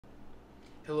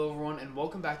Hello everyone and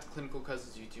welcome back to Clinical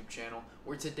Cousins YouTube channel,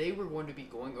 where today we're going to be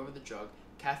going over the drug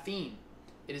caffeine.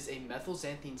 It is a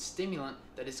methylxanthine stimulant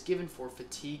that is given for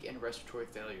fatigue and respiratory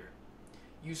failure.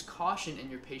 Use caution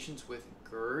in your patients with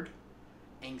GERD,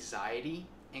 anxiety,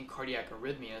 and cardiac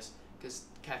arrhythmias because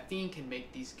caffeine can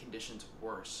make these conditions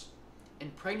worse.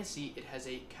 In pregnancy, it has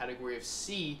a category of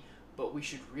C, but we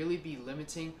should really be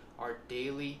limiting our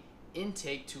daily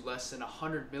intake to less than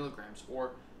 100 milligrams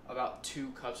or about 2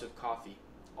 cups of coffee,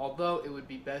 although it would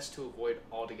be best to avoid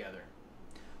altogether.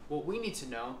 What we need to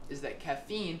know is that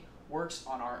caffeine works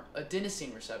on our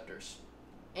adenosine receptors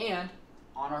and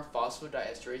on our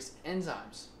phosphodiesterase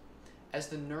enzymes. As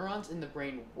the neurons in the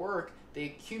brain work, they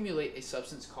accumulate a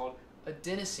substance called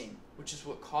adenosine, which is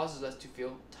what causes us to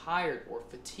feel tired or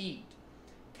fatigued.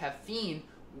 Caffeine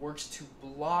works to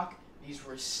block these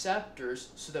receptors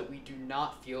so that we do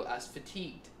not feel as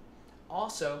fatigued.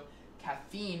 Also,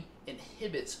 caffeine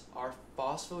inhibits our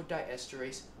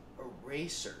phosphodiesterase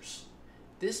erasers.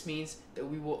 This means that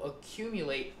we will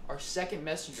accumulate our second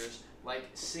messengers like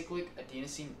cyclic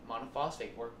adenosine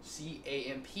monophosphate or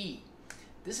CAMP.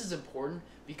 This is important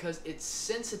because it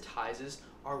sensitizes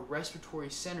our respiratory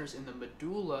centers in the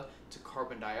medulla to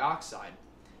carbon dioxide.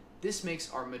 This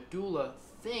makes our medulla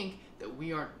think that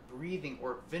we aren't breathing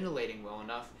or ventilating well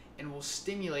enough and will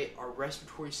stimulate our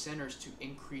respiratory centers to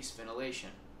increase ventilation.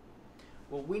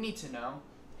 What we need to know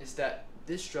is that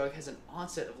this drug has an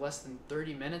onset of less than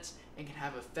 30 minutes and can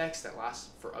have effects that last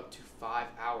for up to 5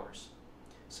 hours.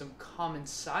 Some common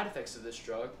side effects of this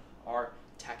drug are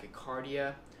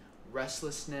tachycardia,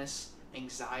 restlessness,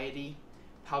 anxiety,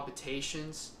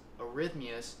 palpitations,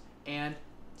 arrhythmias, and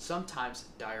sometimes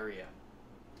diarrhea.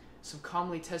 Some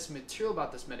commonly tested material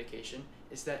about this medication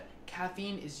is that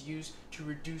caffeine is used to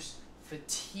reduce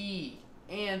fatigue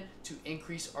and to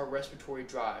increase our respiratory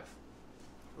drive.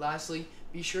 Lastly,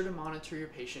 be sure to monitor your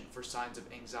patient for signs of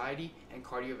anxiety and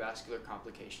cardiovascular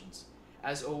complications.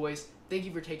 As always, thank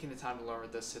you for taking the time to learn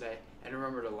with us today, and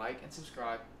remember to like and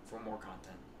subscribe for more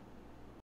content.